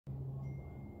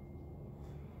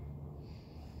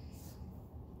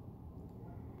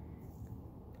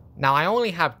Now I only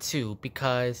have 2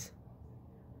 because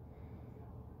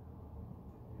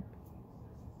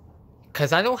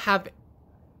I don't have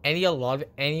a lot of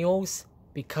annuals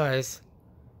because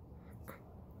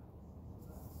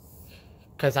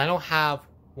I don't have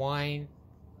 1,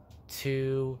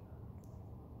 2,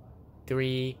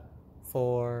 3,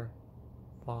 4,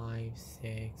 5,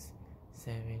 6,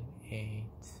 7, 8,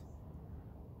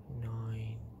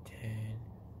 9, 10,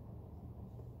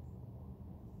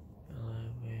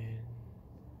 11,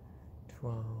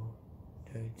 12,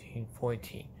 13,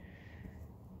 14.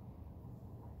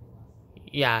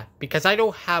 Yeah, because I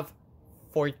don't have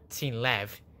 14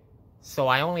 left, so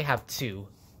I only have 2.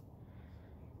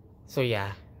 So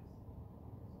yeah.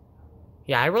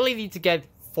 Yeah, I really need to get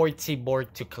 14 more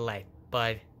to collect,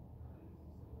 but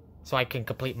so I can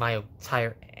complete my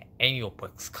entire annual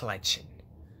books collection.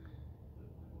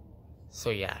 So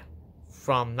yeah,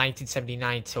 from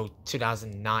 1979 till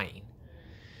 2009.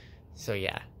 So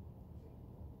yeah.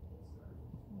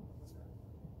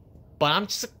 But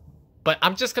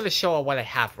I'm just gonna show what I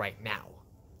have right now.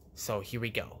 So here we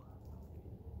go.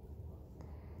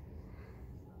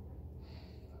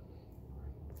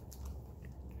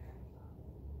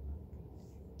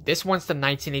 This one's the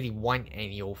 1981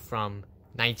 annual from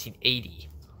 1980.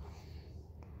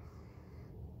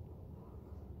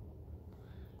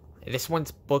 This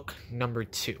one's book number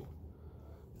 2.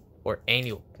 Or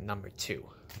annual number 2.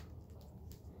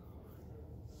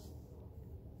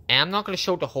 And I'm not going to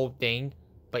show the whole thing,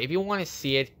 but if you want to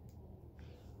see it,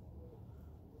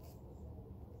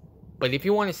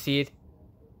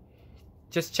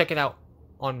 just check it out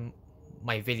on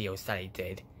my videos that I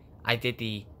did. I did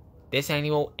this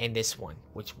annual and this one,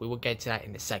 which we will get to that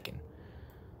in a second.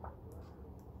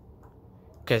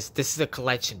 Because this is a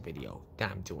collection video that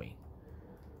I'm doing.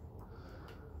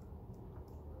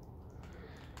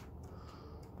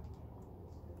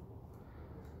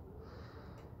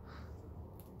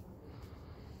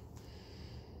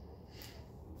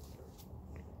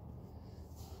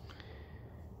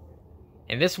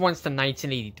 And this one's the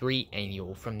 1983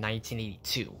 annual from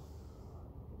 1982.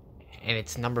 And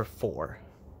it's number 4.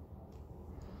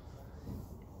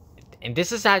 And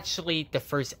this is actually the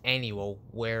first annual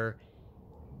where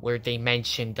they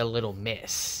mentioned the Little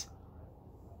Miss.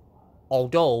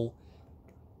 Although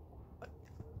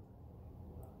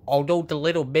the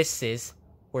Little Misses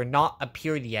were not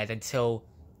appeared yet until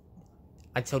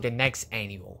the next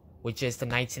annual, which is the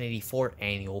 1984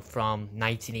 annual from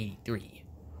 1983.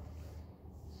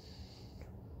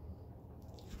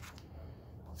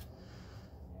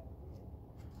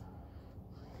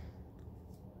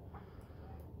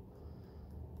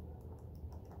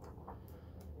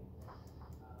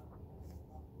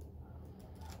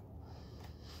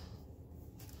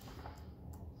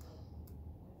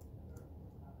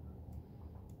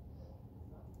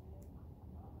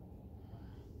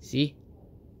 See?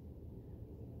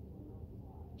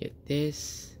 Get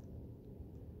this.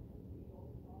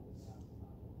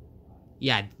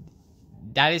 Yeah,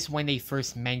 that is when they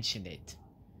first mentioned it.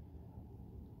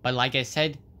 But like I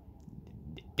said,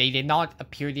 they did not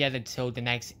appear yet until the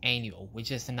next annual,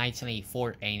 which is the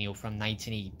 1984 annual from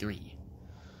 1983.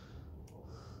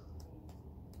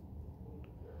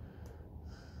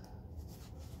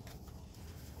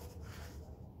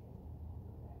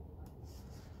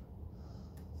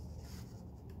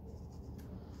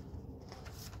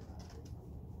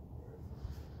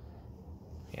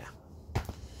 Yeah.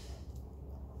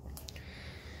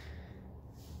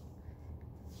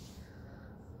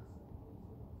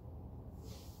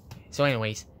 So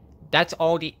anyways, that's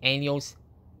all the annuals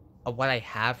of what I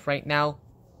have right now.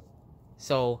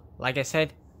 So, like I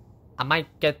said, I might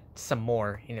get some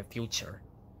more in the future.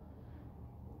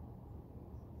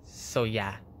 So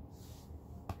yeah.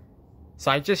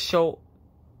 So I just show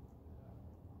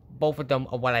both of them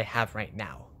of what I have right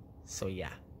now. So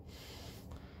yeah.